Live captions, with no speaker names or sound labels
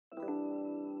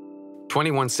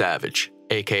21 Savage,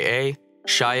 aka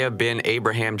Shia bin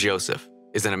Abraham Joseph,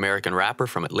 is an American rapper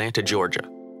from Atlanta, Georgia.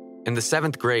 In the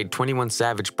 7th grade, 21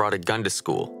 Savage brought a gun to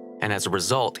school, and as a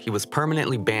result, he was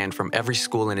permanently banned from every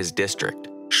school in his district.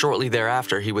 Shortly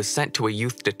thereafter, he was sent to a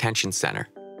youth detention center.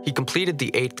 He completed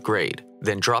the 8th grade,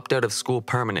 then dropped out of school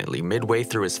permanently midway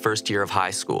through his first year of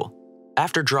high school.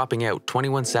 After dropping out,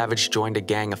 21 Savage joined a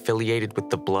gang affiliated with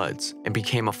the Bloods and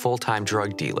became a full-time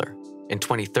drug dealer. In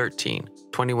 2013,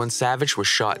 21 Savage was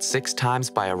shot 6 times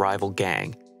by a rival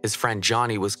gang. His friend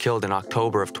Johnny was killed in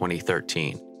October of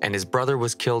 2013, and his brother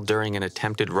was killed during an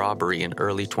attempted robbery in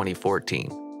early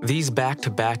 2014. These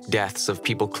back-to-back deaths of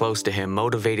people close to him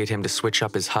motivated him to switch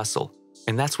up his hustle,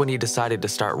 and that's when he decided to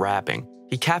start rapping.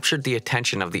 He captured the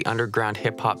attention of the underground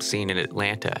hip-hop scene in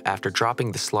Atlanta after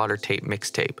dropping the Slaughter Tape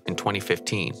mixtape in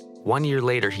 2015. 1 year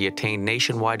later, he attained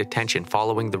nationwide attention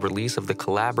following the release of the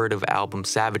collaborative album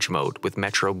Savage Mode with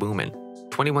Metro Boomin.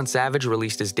 21 Savage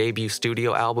released his debut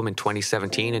studio album in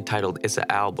 2017 entitled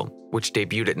Issa Album, which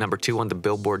debuted at number 2 on the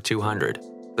Billboard 200.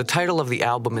 The title of the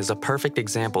album is a perfect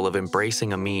example of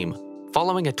embracing a meme.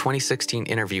 Following a 2016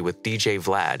 interview with DJ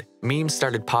Vlad, memes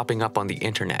started popping up on the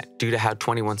internet due to how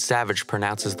 21 Savage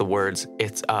pronounces the words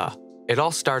 "it's a." It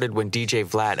all started when DJ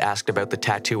Vlad asked about the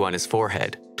tattoo on his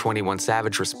forehead. 21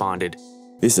 Savage responded,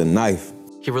 "It's a knife."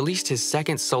 He released his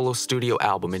second solo studio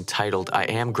album entitled I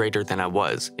Am Greater Than I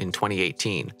Was in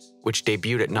 2018, which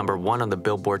debuted at number 1 on the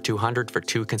Billboard 200 for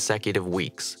 2 consecutive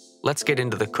weeks. Let's get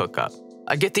into the cook-up.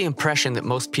 I get the impression that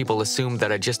most people assume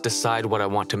that I just decide what I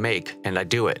want to make, and I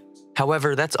do it.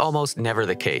 However, that's almost never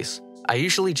the case. I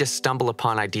usually just stumble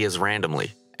upon ideas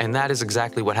randomly, and that is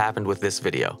exactly what happened with this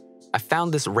video. I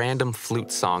found this random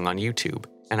flute song on YouTube,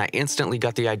 and I instantly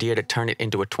got the idea to turn it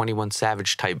into a 21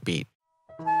 Savage type beat.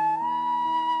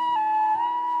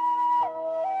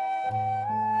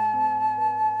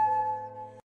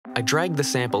 I dragged the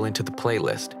sample into the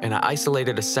playlist, and I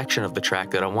isolated a section of the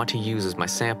track that I want to use as my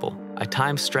sample. I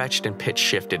time stretched and pitch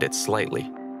shifted it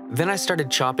slightly. Then I started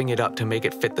chopping it up to make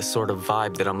it fit the sort of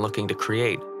vibe that I'm looking to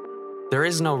create. There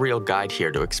is no real guide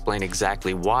here to explain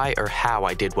exactly why or how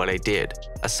I did what I did.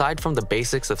 Aside from the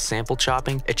basics of sample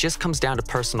chopping, it just comes down to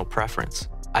personal preference.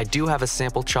 I do have a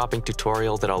sample chopping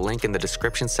tutorial that I'll link in the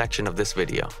description section of this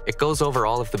video. It goes over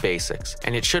all of the basics,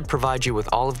 and it should provide you with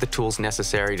all of the tools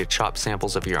necessary to chop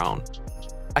samples of your own.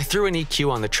 I threw an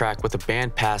EQ on the track with a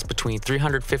band pass between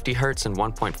 350 Hz and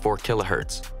 1.4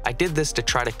 kHz. I did this to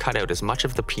try to cut out as much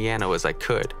of the piano as I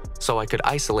could, so I could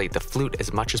isolate the flute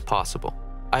as much as possible.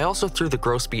 I also threw the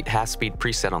gross beat half-speed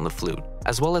preset on the flute,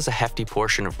 as well as a hefty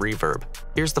portion of reverb.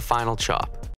 Here's the final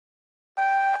chop.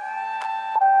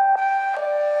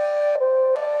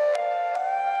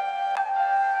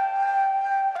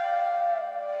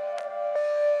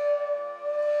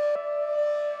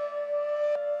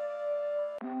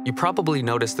 You probably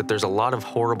noticed that there's a lot of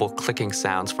horrible clicking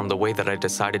sounds from the way that I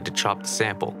decided to chop the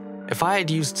sample. If I had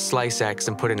used Slice X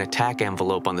and put an attack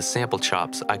envelope on the sample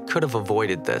chops, I could have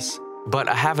avoided this. But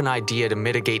I have an idea to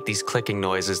mitigate these clicking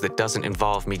noises that doesn't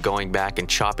involve me going back and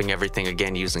chopping everything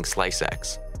again using Slice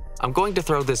X. I'm going to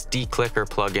throw this declicker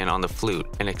plugin on the flute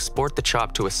and export the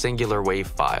chop to a singular wave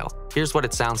file. Here's what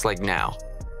it sounds like now.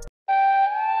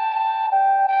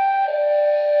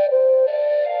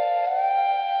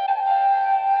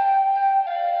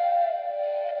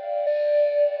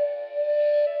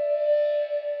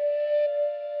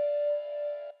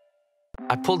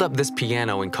 I pulled up this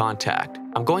piano in Contact.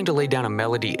 I'm going to lay down a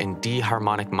melody in D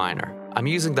harmonic minor. I'm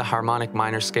using the harmonic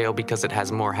minor scale because it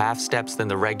has more half steps than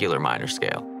the regular minor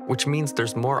scale, which means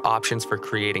there's more options for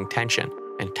creating tension,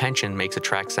 and tension makes a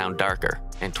track sound darker,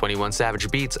 and 21 Savage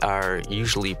beats are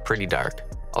usually pretty dark.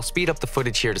 I'll speed up the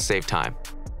footage here to save time.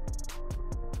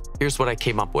 Here's what I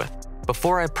came up with.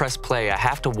 Before I press play, I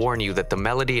have to warn you that the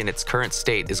melody in its current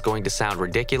state is going to sound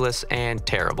ridiculous and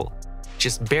terrible.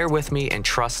 Just bear with me and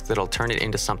trust that I'll turn it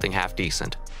into something half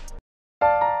decent.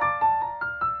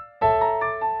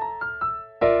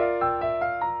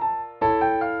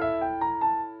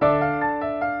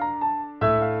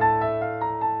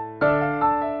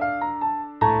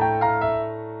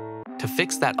 To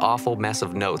fix that awful mess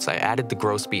of notes, I added the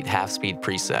gross beat half-speed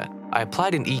preset. I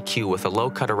applied an EQ with a low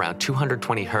cut around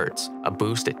 220 Hz, a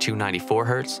boost at 294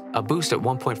 Hz, a boost at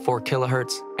 1.4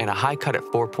 kHz, and a high cut at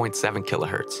 4.7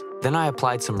 kHz. Then I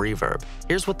applied some reverb.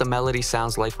 Here's what the melody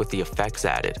sounds like with the effects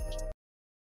added.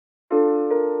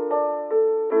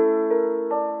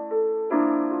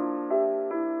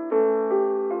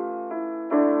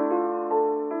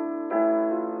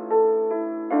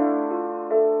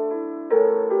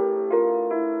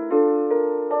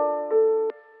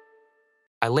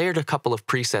 I layered a couple of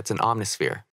presets in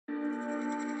Omnisphere.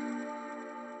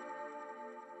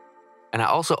 and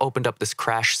I also opened up this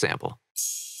crash sample.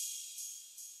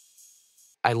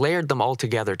 I layered them all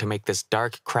together to make this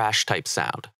dark crash type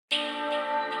sound. I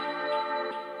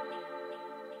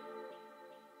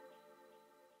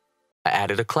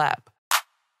added a clap.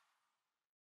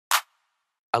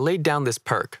 I laid down this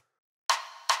perk.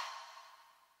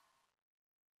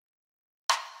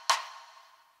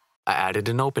 I added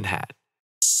an open hat.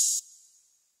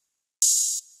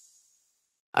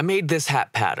 I made this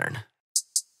hat pattern.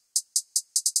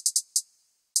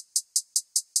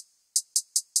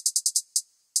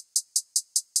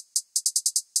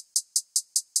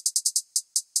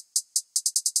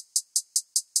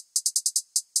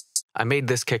 I made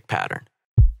this kick pattern.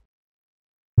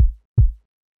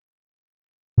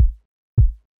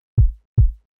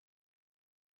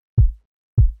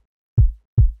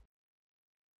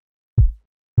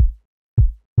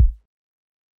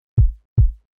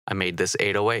 I made this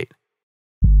 808.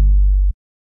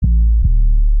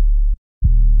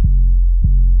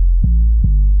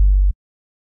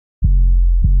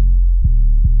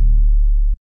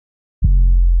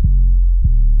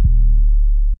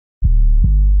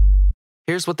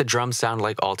 Here's what the drums sound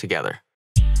like all together.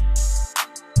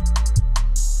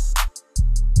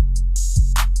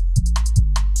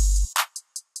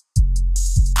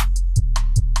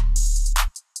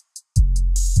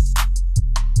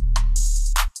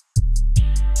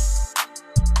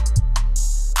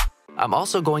 I'm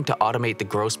also going to automate the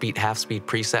gross beat half speed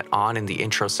preset on in the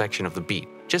intro section of the beat,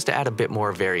 just to add a bit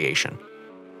more variation.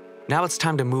 Now it's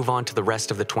time to move on to the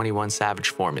rest of the 21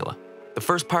 Savage formula. The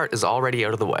first part is already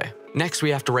out of the way. Next,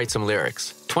 we have to write some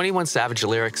lyrics. 21 Savage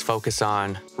lyrics focus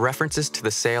on references to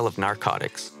the sale of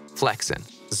narcotics, flexin',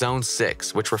 Zone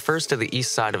 6, which refers to the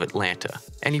east side of Atlanta,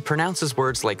 and he pronounces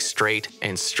words like straight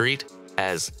and street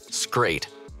as scrate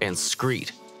and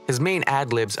screet. His main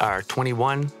ad-libs are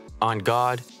 21, on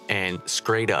God, and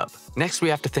straight up. Next, we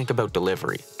have to think about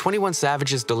delivery. 21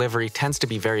 Savage's delivery tends to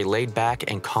be very laid back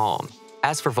and calm.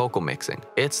 As for vocal mixing,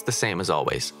 it's the same as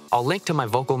always. I'll link to my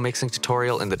vocal mixing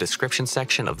tutorial in the description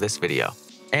section of this video.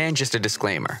 And just a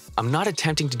disclaimer, I'm not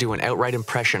attempting to do an outright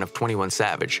impression of 21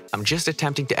 Savage, I'm just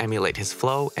attempting to emulate his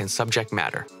flow and subject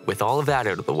matter. With all of that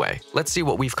out of the way, let's see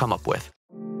what we've come up with.